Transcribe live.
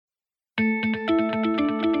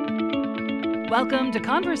Welcome to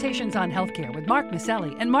Conversations on Healthcare with Mark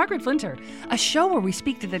Maselli and Margaret Flinter, a show where we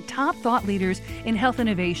speak to the top thought leaders in health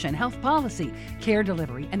innovation, health policy, care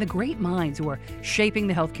delivery, and the great minds who are shaping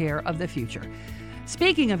the healthcare of the future.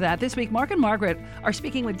 Speaking of that, this week, Mark and Margaret are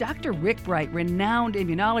speaking with Dr. Rick Bright, renowned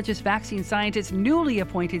immunologist, vaccine scientist, newly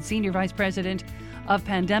appointed Senior Vice President of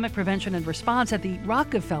Pandemic Prevention and Response at the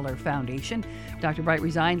Rockefeller Foundation. Dr. Bright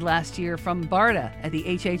resigned last year from BARDA at the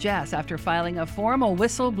HHS after filing a formal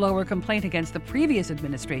whistleblower complaint against the previous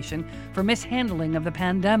administration for mishandling of the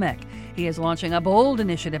pandemic. He is launching a bold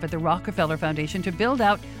initiative at the Rockefeller Foundation to build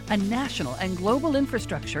out a national and global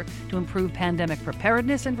infrastructure to improve pandemic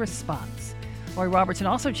preparedness and response. Lori Robertson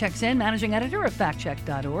also checks in, managing editor of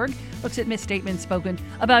factcheck.org, looks at misstatements spoken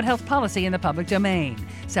about health policy in the public domain,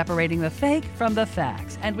 separating the fake from the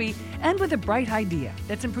facts. And we end with a bright idea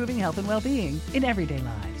that's improving health and well-being in everyday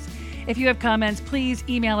lives. If you have comments, please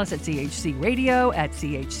email us at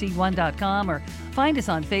chcradio@chc1.com or find us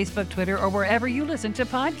on Facebook, Twitter, or wherever you listen to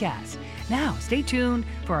podcasts. Now, stay tuned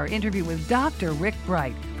for our interview with Dr. Rick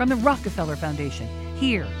Bright from the Rockefeller Foundation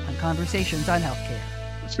here on Conversations on Healthcare.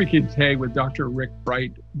 Speaking today with Dr. Rick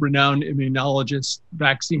Bright, renowned immunologist,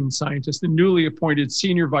 vaccine scientist, and newly appointed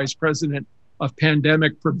Senior Vice President of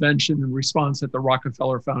Pandemic Prevention and Response at the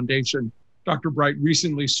Rockefeller Foundation. Dr. Bright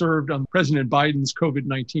recently served on President Biden's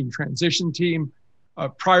COVID-19 transition team.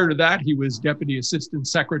 Prior to that, he was Deputy Assistant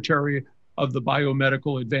Secretary of the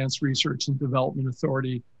Biomedical Advanced Research and Development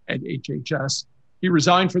Authority at HHS. He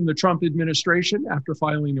resigned from the Trump administration after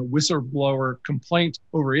filing a whistleblower complaint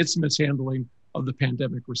over its mishandling of the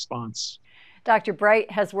pandemic response. Dr.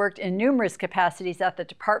 Bright has worked in numerous capacities at the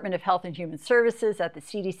Department of Health and Human Services, at the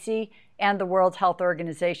CDC, and the World Health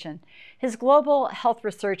Organization. His global health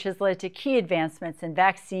research has led to key advancements in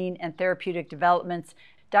vaccine and therapeutic developments.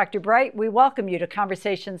 Dr. Bright, we welcome you to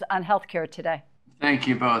Conversations on Healthcare today. Thank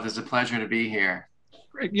you both. It's a pleasure to be here.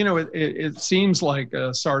 Great. You know, it seems like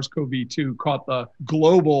SARS-CoV-2 caught the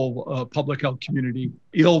global public health community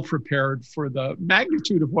ill-prepared for the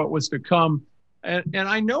magnitude of what was to come. And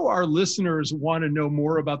I know our listeners want to know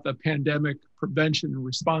more about the Pandemic Prevention and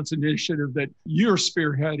Response Initiative that you're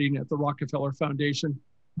spearheading at the Rockefeller Foundation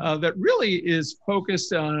that really is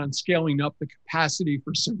focused on scaling up the capacity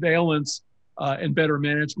for surveillance and better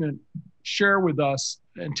management. Share with us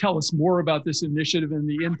and tell us more about this initiative and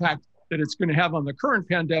the impact that it's going to have on the current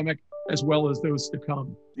pandemic as well as those to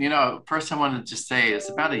come. You know, first I wanted to say it's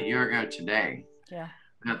about a year ago today.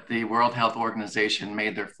 That the World Health Organization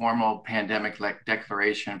made their formal pandemic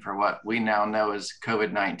declaration for what we now know as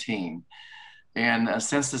COVID-19. And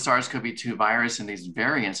since the SARS-CoV-2 virus and these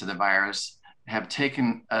variants of the virus have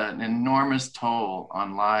taken an enormous toll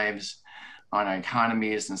on lives, on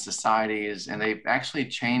economies and societies, and they've actually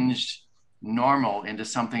changed normal into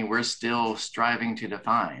something we're still striving to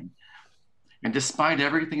define. And despite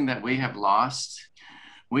everything that we have lost,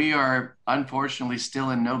 we are unfortunately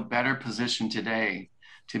still in no better position today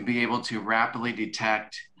to be able to rapidly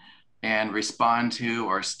detect and respond to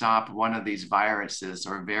or stop one of these viruses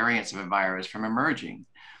or variants of a virus from emerging,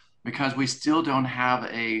 because we still don't have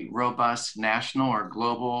a robust national or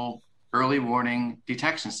global early warning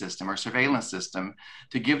detection system or surveillance system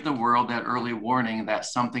to give the world that early warning that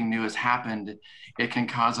something new has happened. It can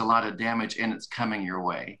cause a lot of damage and it's coming your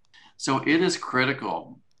way. So it is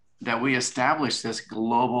critical that we establish this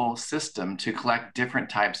global system to collect different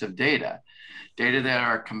types of data that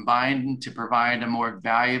are combined to provide a more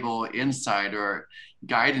valuable insight or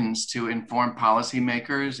guidance to inform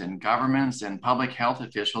policymakers and governments and public health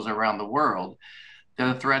officials around the world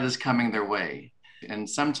that a threat is coming their way, and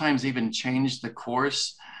sometimes even change the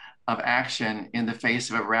course of action in the face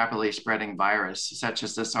of a rapidly spreading virus, such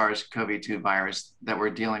as the SARS-CoV-2 virus that we're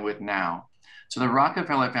dealing with now. So the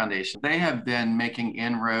Rockefeller Foundation, they have been making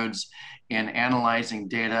inroads in analyzing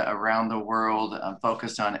data around the world,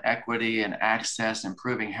 focused on equity and access,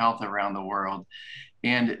 improving health around the world.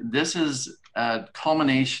 And this is a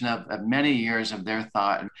culmination of many years of their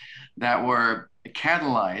thought that were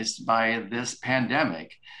catalyzed by this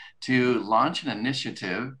pandemic to launch an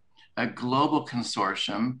initiative, a global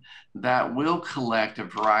consortium that will collect a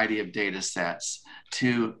variety of data sets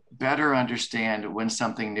to better understand when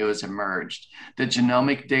something new has emerged. The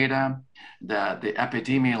genomic data, the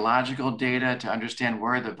epidemiological data to understand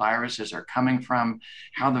where the viruses are coming from,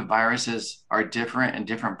 how the viruses are different in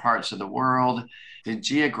different parts of the world, the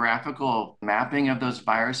geographical mapping of those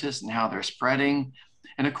viruses and how they're spreading.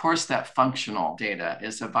 And of course, that functional data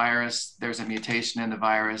is a virus, there's a mutation in the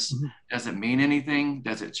virus. Mm-hmm. Does it mean anything?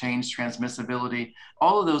 Does it change transmissibility?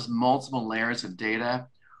 All of those multiple layers of data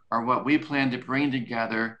are what we plan to bring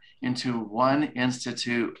together into one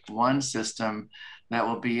institute, one system that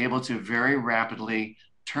will be able to very rapidly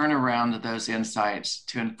turn around those insights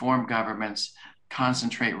to inform governments,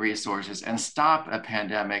 concentrate resources, and stop a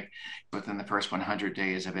pandemic within the first 100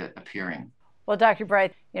 days of it appearing. Well, Dr.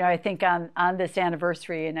 Bright, I think on this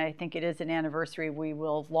anniversary, and I think it is an anniversary we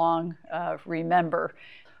will long remember,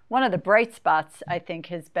 one of the bright spots, I think,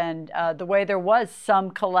 has been the way there was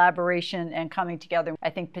some collaboration and coming together. I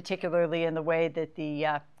think particularly in the way that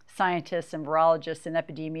the scientists and virologists and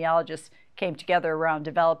epidemiologists came together around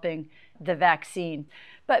developing the vaccine.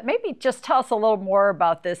 But maybe just tell us a little more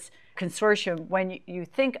about this consortium when you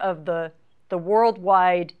think of the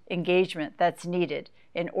worldwide engagement that's needed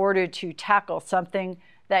in order to tackle something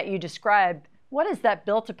that you described. What is that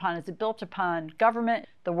built upon? Is it built upon government,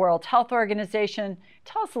 the World Health Organization?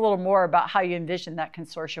 Tell us a little more about how you envision that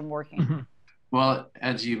consortium working. Mm-hmm. Well,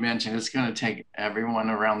 as you mentioned, it's going to take everyone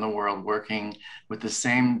around the world working with the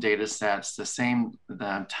same data sets,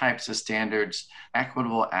 the types of standards,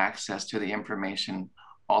 equitable access to the information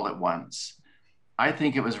all at once. I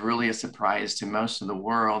think it was really a surprise to most of the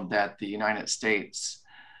world that the United States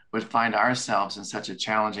would find ourselves in such a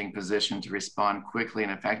challenging position to respond quickly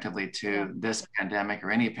and effectively to this pandemic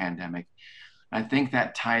or any pandemic. I think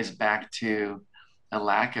that ties back to a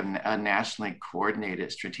lack of a nationally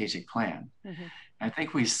coordinated strategic plan. Mm-hmm. I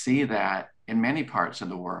think we see that in many parts of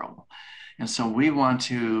the world. And so we want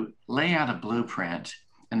to lay out a blueprint,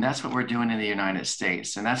 and that's what we're doing in the United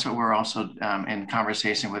States. And that's what we're also in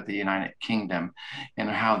conversation with the United Kingdom and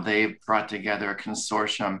how they've brought together a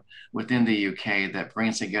consortium within the UK that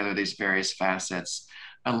brings together these various facets,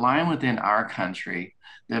 align within our country,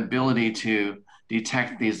 the ability to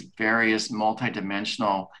detect these various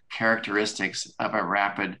multidimensional characteristics of a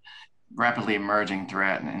rapidly emerging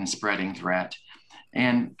threat and spreading threat,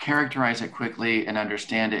 and characterize it quickly and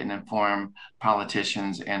understand it and inform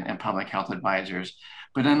politicians and public health advisors,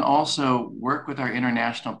 but then also work with our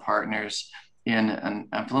international partners in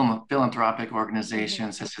philanthropic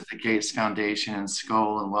organizations such as the Gates Foundation and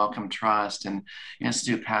Skoll and Wellcome Trust and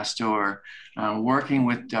Institut Pasteur, working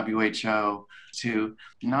with WHO to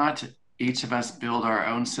not each of us build our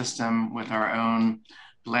own system with our own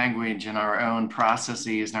language and our own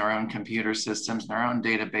processes and our own computer systems and our own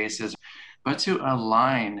databases, but to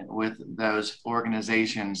align with those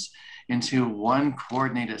organizations into one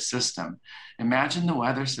coordinated system. Imagine the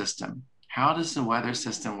weather system. How does the weather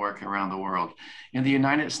system work around the world? In the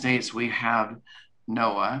United States, we have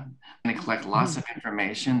NOAA, and they collect lots of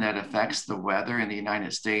information that affects the weather in the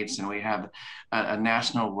United States, and we have a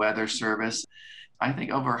National Weather Service. I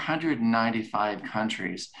think over 195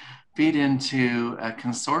 countries feed into a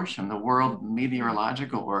consortium, the World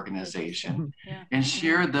Meteorological Organization, and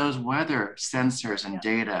share those weather sensors and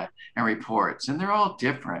data and reports. And they're all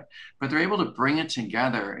different, but they're able to bring it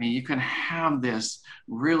together, and you can have this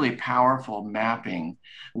really powerful mapping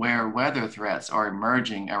where weather threats are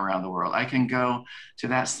emerging around the world. I can go to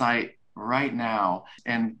that site right now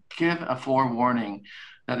and give a forewarning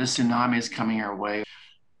that a tsunami is coming our way.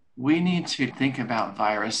 We need to think about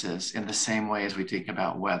viruses in the same way as we think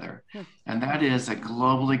about weather. And that is a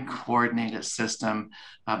globally coordinated system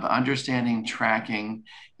of understanding, tracking,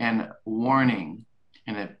 and warning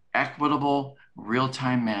in an equitable,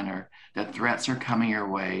 real-time manner that threats are coming your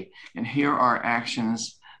way. And here are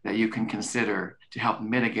actions that you can consider to help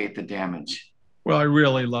mitigate the damage. Well, I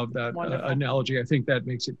really love that analogy. I think that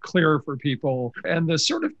makes it clear for people. And the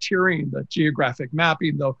sort of tiering, the geographic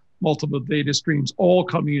mapping, the multiple data streams all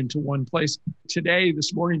coming into one place. Today,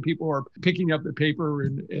 this morning, people are picking up the paper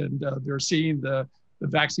and they're seeing the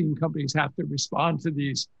vaccine companies have to respond to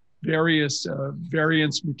these various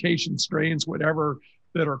variants, mutations, strains, whatever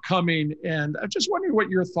that are coming. And I'm just wondering what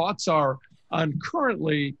your thoughts are on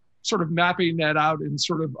currently sort of mapping that out and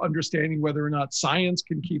sort of understanding whether or not science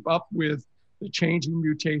can keep up with the changing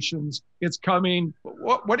mutations. It's coming.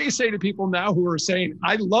 What do you say to people now who are saying,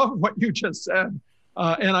 I love what you just said,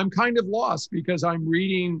 and I'm kind of lost because I'm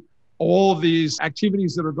reading all of these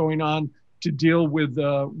activities that are going on to deal with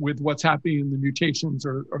what's happening in the mutations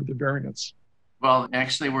or the variants? Well,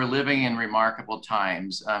 actually, we're living in remarkable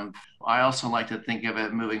times. I also like to think of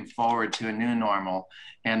it moving forward to a new normal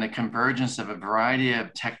and the convergence of a variety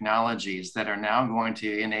of technologies that are now going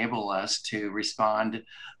to enable us to respond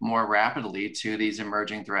more rapidly to these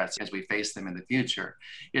emerging threats as we face them in the future.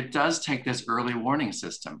 It does take this early warning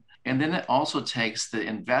system. And then it also takes the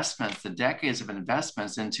investments, the decades of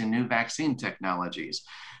investments into new vaccine technologies.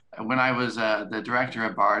 When I was the director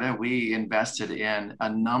of BARDA, we invested in a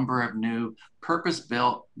number of new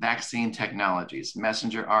purpose-built vaccine technologies,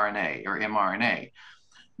 messenger RNA or mRNA.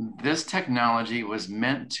 This technology was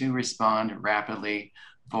meant to respond rapidly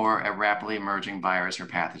for a rapidly emerging virus or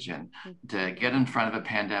pathogen to get in front of a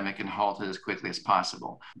pandemic and halt it as quickly as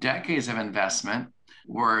possible. Decades of investment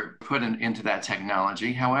were put into that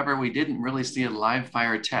technology. However, we didn't really see a live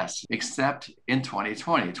fire test except in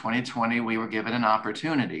 2020. 2020, we were given an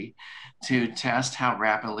opportunity to test how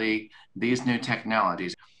rapidly these new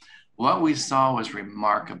technologies. What we saw was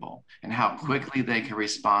remarkable and how quickly they could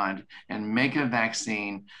respond and make a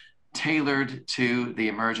vaccine tailored to the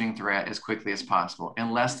emerging threat as quickly as possible.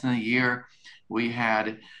 In less than a year, we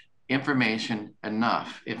had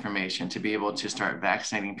enough information to be able to start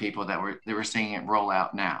vaccinating people that were seeing it roll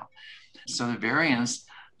out now. So the variants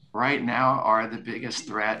right now are the biggest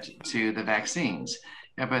threat to the vaccines,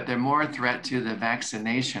 but they're more a threat to the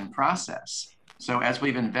vaccination process. So as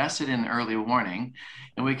we've invested in early warning,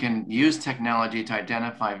 and we can use technology to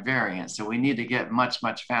identify variants, so we need to get much,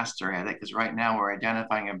 much faster at it, because right now we're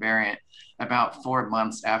identifying a variant about 4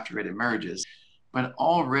 months after it emerges. But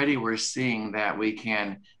already we're seeing that we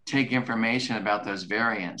can take information about those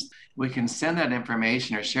variants. We can send that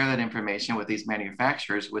information or share that information with these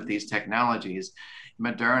manufacturers with these technologies.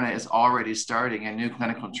 Moderna is already starting a new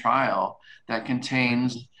clinical trial that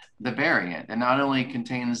contains the variant, and not only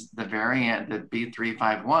contains the variant, the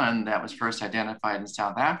B.1.351 that was first identified in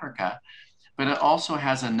South Africa, but it also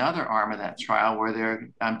has another arm of that trial where they're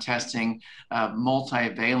testing a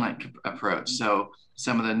multivalent approach. So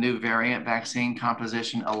some of the new variant vaccine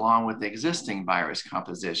composition along with the existing virus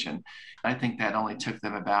composition. I think that only took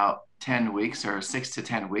them about 10 weeks or 6 to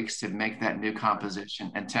 10 weeks to make that new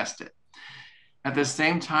composition and test it. At the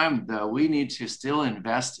same time, though, we need to still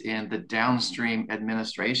invest in the downstream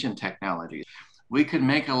administration technologies. We could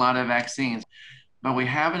make a lot of vaccines, but we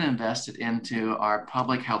haven't invested into our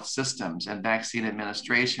public health systems and vaccine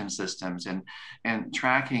administration systems and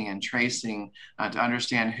tracking and tracing to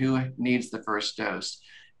understand who needs the first dose.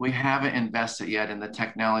 We haven't invested yet in the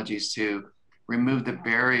technologies to remove the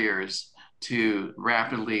barriers to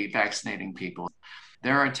rapidly vaccinating people.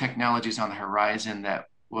 There are technologies on the horizon that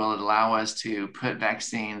will allow us to put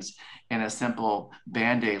vaccines in a simple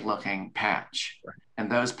Band-Aid looking patch. Right. And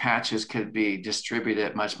those patches could be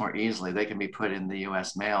distributed much more easily. They can be put in the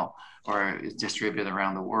US mail or distributed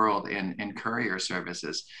around the world in courier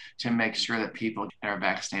services to make sure that people are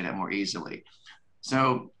vaccinated more easily.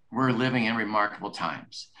 So we're living in remarkable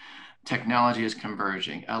times. Technology is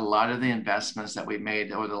converging. A lot of the investments that we've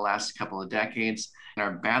made over the last couple of decades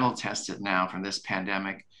are battle tested now from this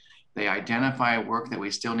pandemic. They identify work that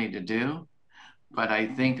we still need to do, but I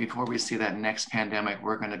think before we see that next pandemic,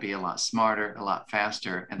 we're going to be a lot smarter, a lot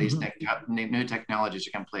faster, and these new technologies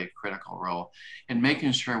are going to play a critical role in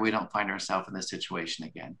making sure we don't find ourselves in this situation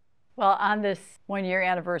again. Well, on this one-year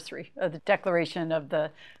anniversary of the declaration of the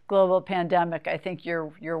global pandemic, I think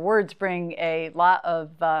your words bring a lot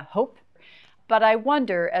of hope. But I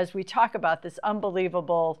wonder, as we talk about this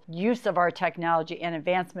unbelievable use of our technology and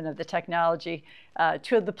advancement of the technology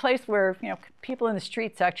to the place where people in the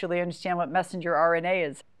streets actually understand what messenger RNA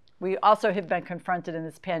is. We also have been confronted in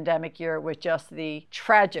this pandemic year with just the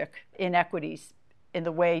tragic inequities in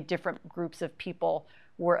the way different groups of people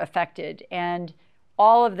were affected. And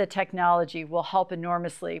all of the technology will help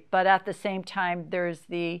enormously, but at the same time, there's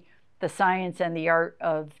the science and the art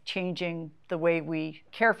of changing the way we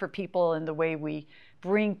care for people and the way we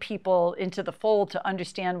bring people into the fold to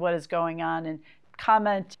understand what is going on, and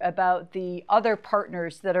comment about the other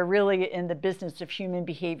partners that are really in the business of human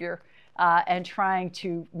behavior and trying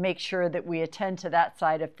to make sure that we attend to that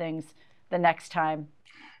side of things the next time.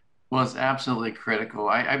 Well, it's absolutely critical.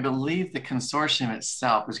 I believe the consortium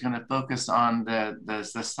itself is going to focus on the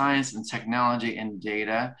science and technology and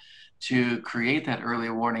data to create that early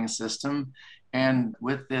warning system. And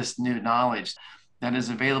with this new knowledge that is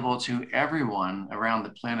available to everyone around the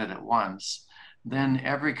planet at once, then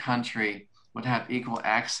every country would have equal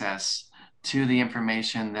access to the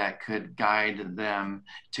information that could guide them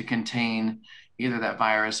to contain either that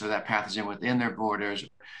virus or that pathogen within their borders.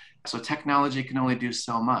 So technology can only do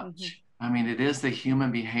so much. I mean, it is the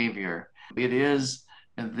human behavior. It is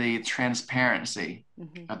the transparency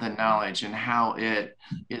of the knowledge and how it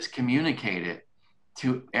is communicated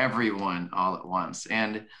to everyone all at once.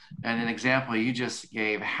 And an example you just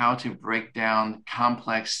gave, how to break down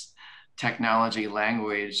complex technology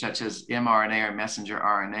language such as mRNA or messenger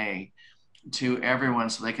RNA to everyone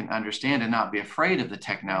so they can understand and not be afraid of the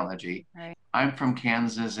technology. Right. I'm from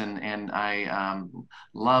Kansas and I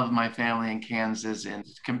love my family in Kansas, and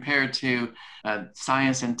compared to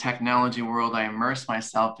science and technology world I immerse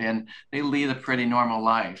myself in, they lead a pretty normal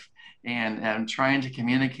life. And I'm trying to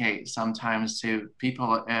communicate sometimes to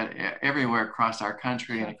people everywhere across our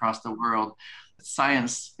country and across the world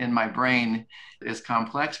science in my brain is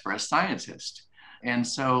complex for a scientist. And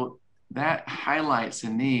so that highlights the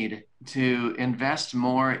need to invest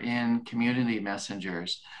more in community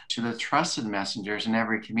messengers, to the trusted messengers in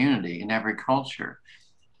every community, in every culture.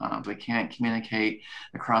 We can't communicate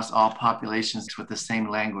across all populations with the same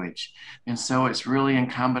language. And so it's really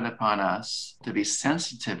incumbent upon us to be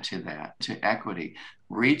sensitive to that, to equity,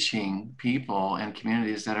 reaching people and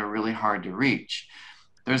communities that are really hard to reach.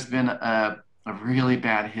 There's been a really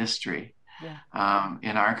bad history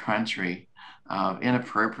in our country of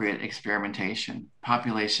inappropriate experimentation.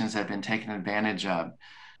 Populations have been taken advantage of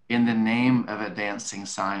in the name of advancing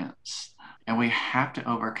science. And we have to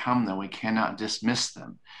overcome them. We cannot dismiss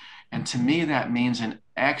them. And to me, that means an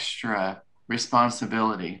extra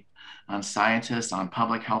responsibility on scientists, on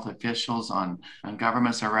public health officials, on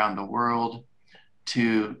governments around the world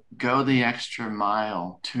to go the extra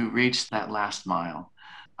mile, to reach that last mile.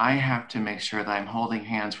 I have to make sure that I'm holding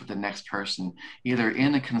hands with the next person, either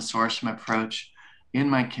in a consortium approach in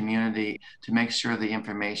my community, to make sure the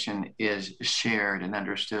information is shared and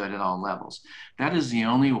understood at all levels. That is the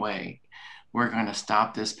only way we're going to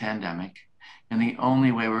stop this pandemic, and the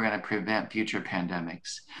only way we're going to prevent future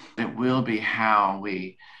pandemics. It will be how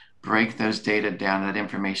we break those data down, that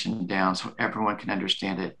information down, so everyone can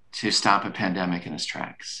understand it, to stop a pandemic in its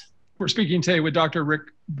tracks. We're speaking today with Dr. Rick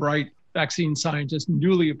Bright, vaccine scientist,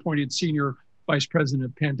 newly appointed Senior Vice President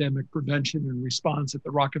of Pandemic Prevention and Response at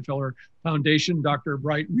the Rockefeller Foundation. Dr.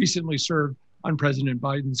 Bright recently served on President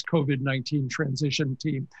Biden's COVID-19 transition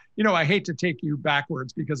team. You know, I hate to take you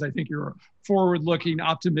backwards because I think you're a forward-looking,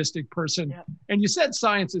 optimistic person. Yep. And you said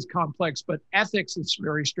science is complex, but ethics is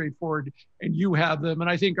very straightforward, and you have them. And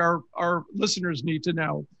I think our listeners need to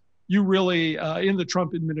know, you really, in the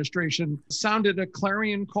Trump administration, sounded a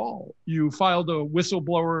clarion call. You filed a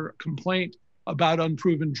whistleblower complaint about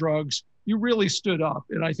unproven drugs. You really stood up.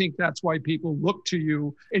 And I think that's why people look to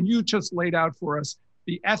you. And you just laid out for us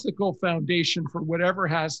the ethical foundation for whatever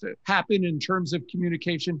has to happen in terms of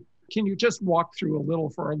communication. Can you just walk through a little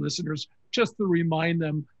for our listeners, just to remind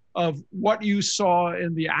them of what you saw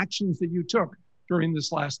and the actions that you took during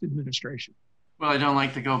this last administration? Well, I don't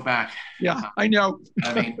like to go back. Yeah, I know.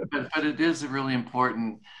 I mean, but it is a really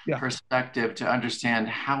important perspective to understand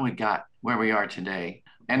how we got where we are today.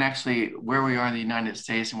 And actually, where we are in the United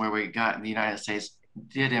States and where we got in the United States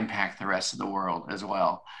did impact the rest of the world as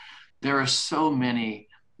well. There are so many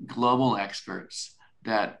global experts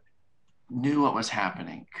that knew what was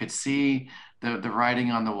happening, could see the writing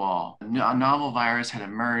on the wall. A novel virus had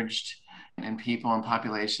emerged in people and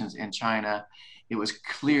populations in China. It was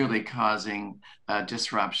clearly causing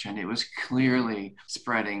disruption. It was clearly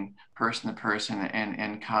spreading person to person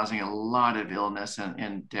and causing a lot of illness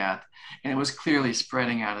and death. And it was clearly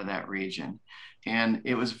spreading out of that region. And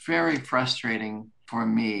it was very frustrating for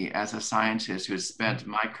me as a scientist who has spent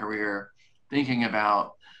my career thinking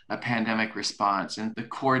about a pandemic response and the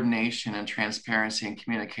coordination and transparency and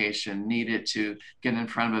communication needed to get in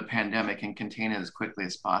front of a pandemic and contain it as quickly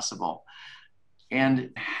as possible.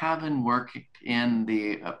 And having worked in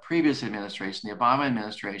the previous administration, the Obama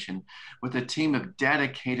administration, with a team of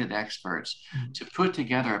dedicated experts to put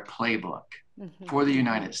together a playbook for the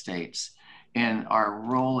United States and our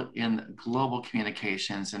role in global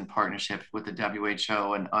communications and partnership with the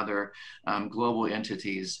WHO and other global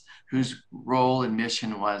entities whose role and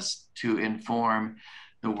mission was to inform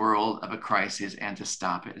the world of a crisis and to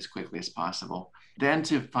stop it as quickly as possible. Then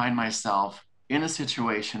to find myself in a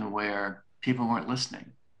situation where people weren't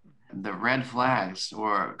listening. The red flags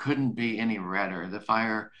couldn't be any redder. The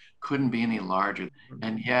fire couldn't be any larger.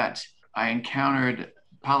 And yet I encountered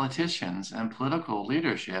politicians and political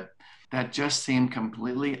leadership that just seemed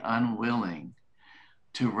completely unwilling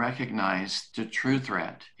to recognize the true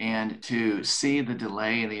threat and to see the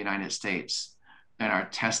delay in the United States in our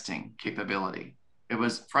testing capability. It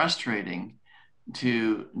was frustrating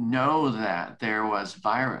to know that there was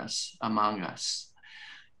virus among us,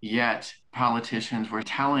 yet politicians were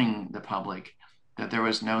telling the public that there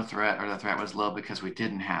was no threat or the threat was low because we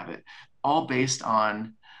didn't have it, all based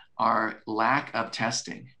on our lack of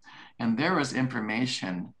testing. And there was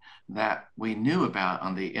information that we knew about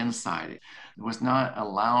on the inside. It was not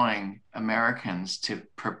allowing Americans to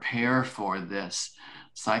prepare for this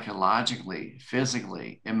psychologically,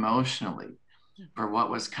 physically, emotionally, for what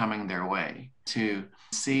was coming their way, to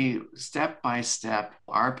see step by step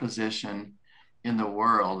our position in the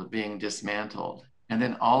world being dismantled. And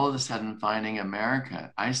then all of a sudden finding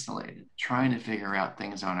America isolated, trying to figure out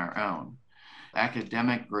things on our own.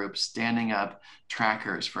 Academic groups standing up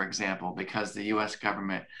trackers, for example, because the US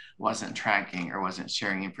government wasn't tracking or wasn't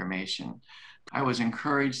sharing information. I was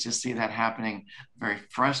encouraged to see that happening, very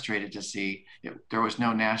frustrated to see there was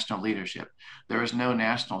no national leadership. There was no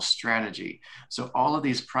national strategy. So all of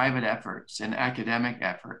these private efforts and academic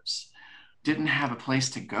efforts didn't have a place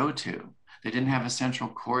to go to. They didn't have a central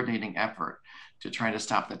coordinating effort to try to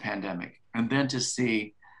stop the pandemic. And then to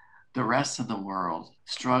see the rest of the world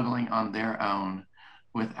struggling on their own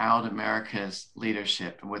without America's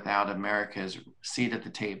leadership and without America's seat at the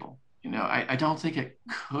table. I don't think it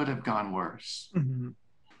could have gone worse. Mm-hmm.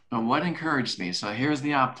 But what encouraged me, so here's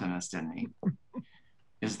the optimist in me,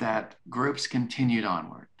 is that groups continued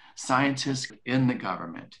onward. Scientists in the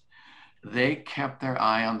government, they kept their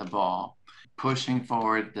eye on the ball, pushing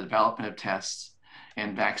forward the development of tests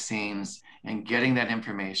and vaccines and getting that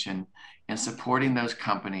information and supporting those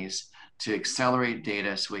companies to accelerate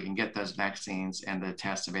data so we can get those vaccines and the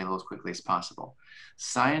tests available as quickly as possible.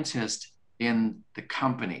 Scientists in the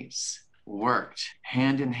companies worked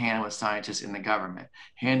hand in hand with scientists in the government,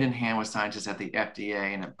 hand in hand with scientists at the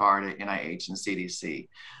FDA and at BARDA, NIH, and CDC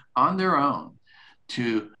on their own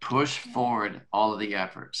to push forward all of the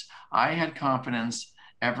efforts. I had confidence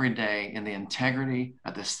every day in the integrity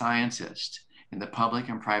of the scientists in the public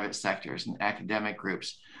and private sectors and academic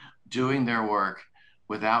groups doing their work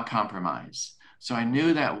without compromise. So I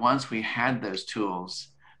knew that once we had those tools,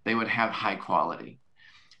 they would have high quality.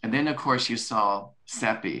 And then, of course, you saw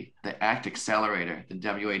CEPI, the ACT Accelerator, the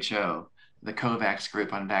WHO, the COVAX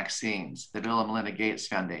group on vaccines, the Bill and Melinda Gates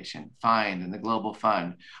Foundation, FIND, and the Global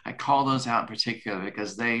Fund. I call those out in particular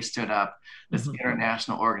because they stood up this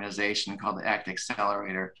international organization called the ACT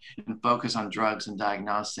Accelerator and focus on drugs and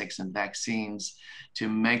diagnostics and vaccines to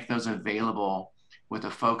make those available with a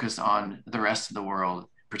focus on the rest of the world,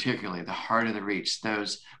 particularly the harder to reach,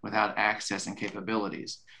 those without access and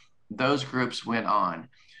capabilities. Those groups went on.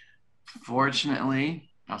 Fortunately,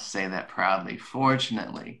 I'll say that proudly,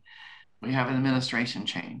 fortunately, we have an administration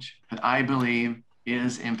change that I believe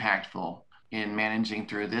is impactful in managing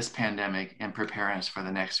through this pandemic and preparing us for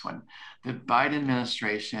the next one. The Biden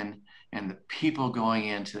administration and the people going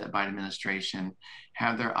into the Biden administration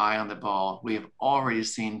have their eye on the ball. We have already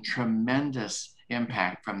seen tremendous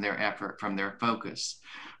impact from their effort, from their focus,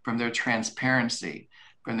 from their transparency,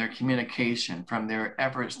 from their communication, from their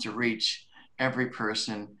efforts to reach every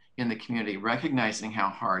person in the community, recognizing how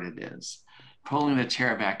hard it is, pulling the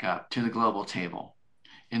chair back up to the global table,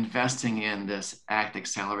 investing in this ACT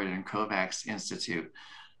Accelerator and COVAX Institute,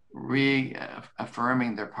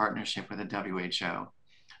 reaffirming their partnership with the WHO.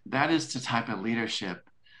 That is the type of leadership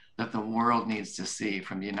that the world needs to see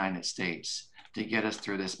from the United States to get us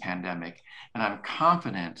through this pandemic. And I'm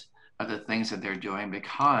confident of the things that they're doing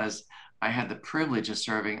because I had the privilege of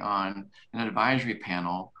serving on an advisory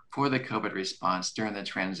panel for the COVID response during the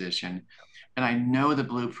transition. And I know the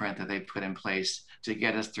blueprint that they put in place to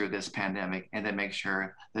get us through this pandemic and to make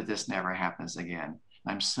sure that this never happens again.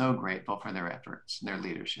 I'm so grateful for their efforts, their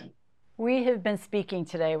leadership. We have been speaking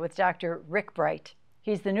today with Dr. Rick Bright.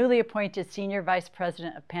 He's the newly appointed Senior Vice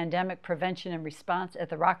President of Pandemic Prevention and Response at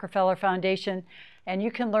the Rockefeller Foundation. And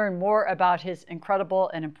you can learn more about his incredible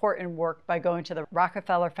and important work by going to the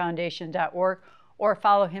rockefellerfoundation.org or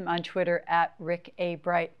follow him on Twitter at Rick A.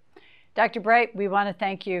 Bright. Dr. Bright, we want to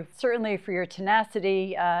thank you certainly for your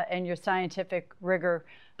tenacity and your scientific rigor,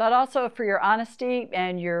 but also for your honesty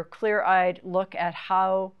and your clear-eyed look at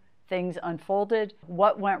how things unfolded,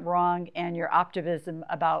 what went wrong, and your optimism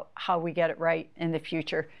about how we get it right in the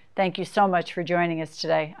future. Thank you so much for joining us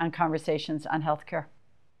today on Conversations on Healthcare.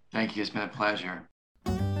 Thank you. It's been a pleasure.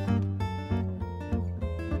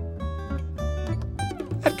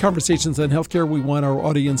 At Conversations on Healthcare, we want our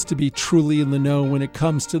audience to be truly in the know when it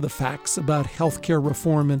comes to the facts about healthcare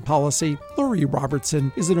reform and policy. Lori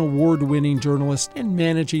Robertson is an award-winning journalist and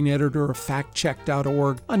managing editor of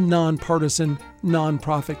FactCheck.org, a nonpartisan,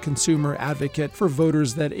 nonprofit consumer advocate for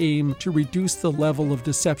voters that aim to reduce the level of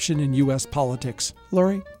deception in U.S. politics.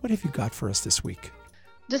 Lori, what have you got for us this week?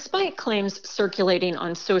 Despite claims circulating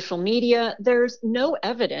on social media, there's no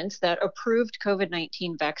evidence that approved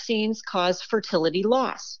COVID-19 vaccines cause fertility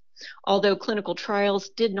loss. Although clinical trials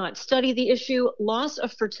did not study the issue, loss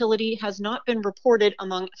of fertility has not been reported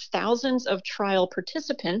among thousands of trial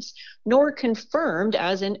participants, nor confirmed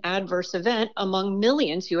as an adverse event among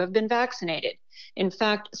millions who have been vaccinated. In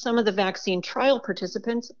fact, some of the vaccine trial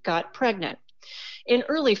participants got pregnant. In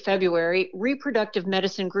early February, reproductive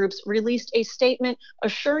medicine groups released a statement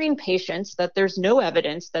assuring patients that there's no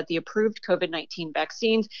evidence that the approved COVID-19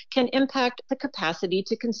 vaccines can impact the capacity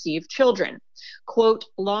to conceive children. Quote,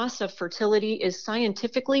 loss of fertility is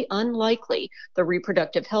scientifically unlikely, the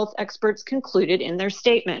reproductive health experts concluded in their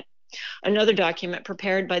statement. Another document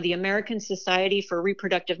prepared by the American Society for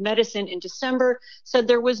Reproductive Medicine in December said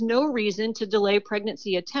there was no reason to delay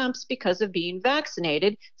pregnancy attempts because of being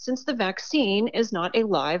vaccinated, since the vaccine is not a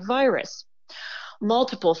live virus.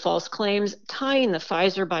 Multiple false claims tying the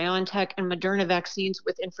Pfizer-BioNTech and Moderna vaccines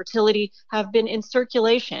with infertility have been in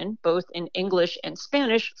circulation, both in English and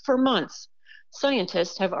Spanish, for months.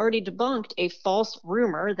 Scientists have already debunked a false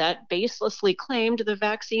rumor that baselessly claimed the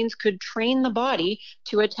vaccines could train the body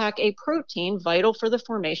to attack a protein vital for the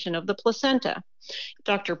formation of the placenta.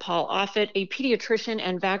 Dr. Paul Offit, a pediatrician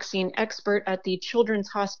and vaccine expert at the Children's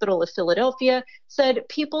Hospital of Philadelphia, said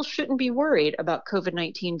people shouldn't be worried about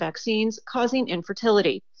COVID-19 vaccines causing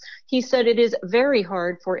infertility. He said it is very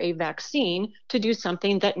hard for a vaccine to do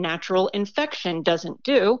something that natural infection doesn't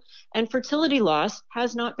do, and fertility loss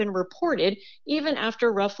has not been reported even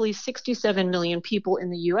after roughly 67 million people in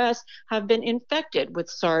the U.S. have been infected with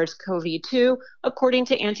SARS-CoV-2, according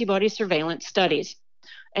to antibody surveillance studies.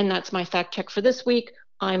 And that's my fact check for this week.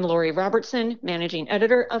 I'm Lori Robertson, managing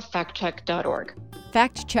editor of factcheck.org.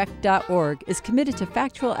 Factcheck.org is committed to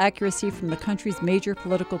factual accuracy from the country's major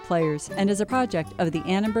political players and is a project of the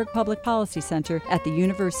Annenberg Public Policy Center at the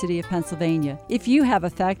University of Pennsylvania. If you have a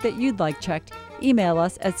fact that you'd like checked, email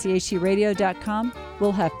us at chcradio.com.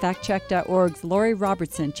 We'll have factcheck.org's Lori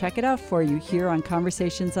Robertson check it out for you here on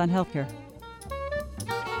Conversations on Healthcare.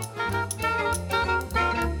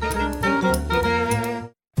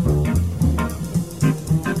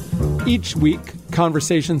 Each week,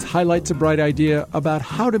 Conversations highlights a bright idea about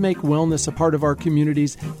how to make wellness a part of our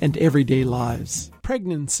communities and everyday lives.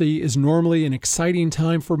 Pregnancy is normally an exciting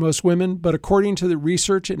time for most women, but according to the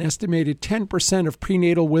research, an estimated 10% of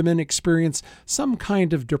prenatal women experience some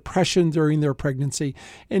kind of depression during their pregnancy,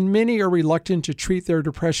 and many are reluctant to treat their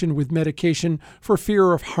depression with medication for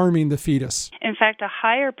fear of harming the fetus. In fact, a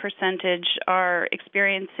higher percentage are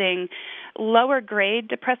experiencing lower grade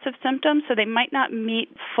depressive symptoms, so they might not meet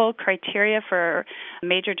full criteria for a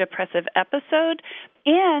major depressive episode.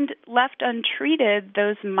 And left untreated,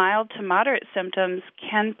 those mild to moderate symptoms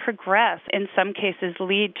can progress, in some cases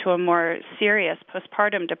lead to a more serious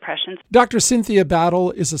postpartum depression. Dr. Cynthia Battle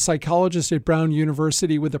is a psychologist at Brown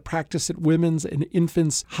University with a practice at Women's and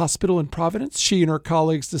Infants Hospital in Providence. She and her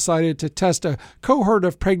colleagues decided to test a cohort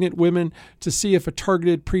of pregnant women to see if a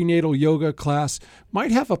targeted prenatal yoga class might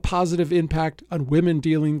have a positive impact on women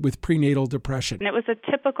dealing with prenatal depression. And it was a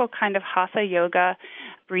typical kind of hatha yoga,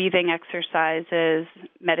 breathing exercises,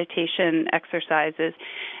 meditation exercises.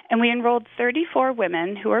 And we enrolled 34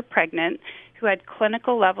 women who were pregnant who had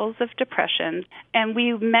clinical levels of depression, and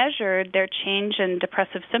we measured their change in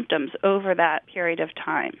depressive symptoms over that period of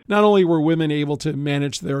time. Not only were women able to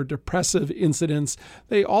manage their depressive incidents,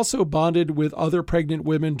 they also bonded with other pregnant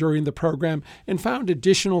women during the program and found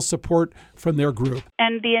additional support from their group.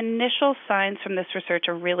 And the initial signs from this research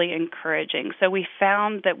are really encouraging. So we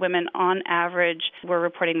found that women on average were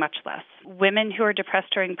reporting much less. Women who are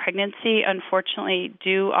depressed during pregnancy, unfortunately,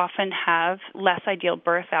 do often have less ideal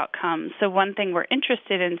birth outcomes. So one thing we're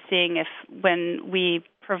interested in seeing if when we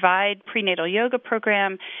provide prenatal yoga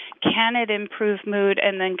program, can it improve mood,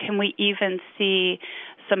 and then can we even see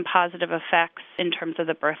some positive effects in terms of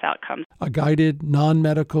the birth outcomes. A guided,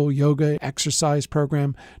 non-medical yoga exercise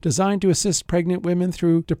program designed to assist pregnant women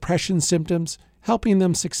through depression symptoms, helping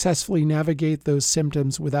them successfully navigate those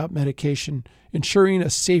symptoms without medication, ensuring a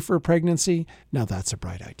safer pregnancy. Now that's a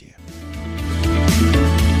bright idea.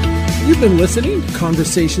 You've been listening to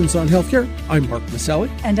Conversations on Healthcare. I'm Mark Maselli.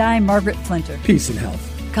 And I'm Margaret Flinter. Peace and health.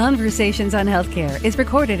 Conversations on Healthcare is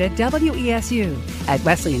recorded at WESU at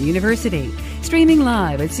Wesleyan University, streaming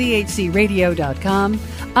live at chcradio.com,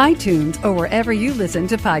 iTunes, or wherever you listen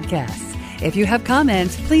to podcasts. If you have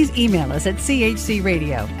comments, please email us at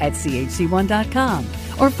chcradio@chc1.com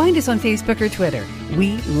or find us on Facebook or Twitter.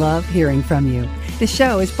 We love hearing from you. The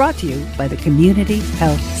show is brought to you by the Community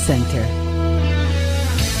Health Center.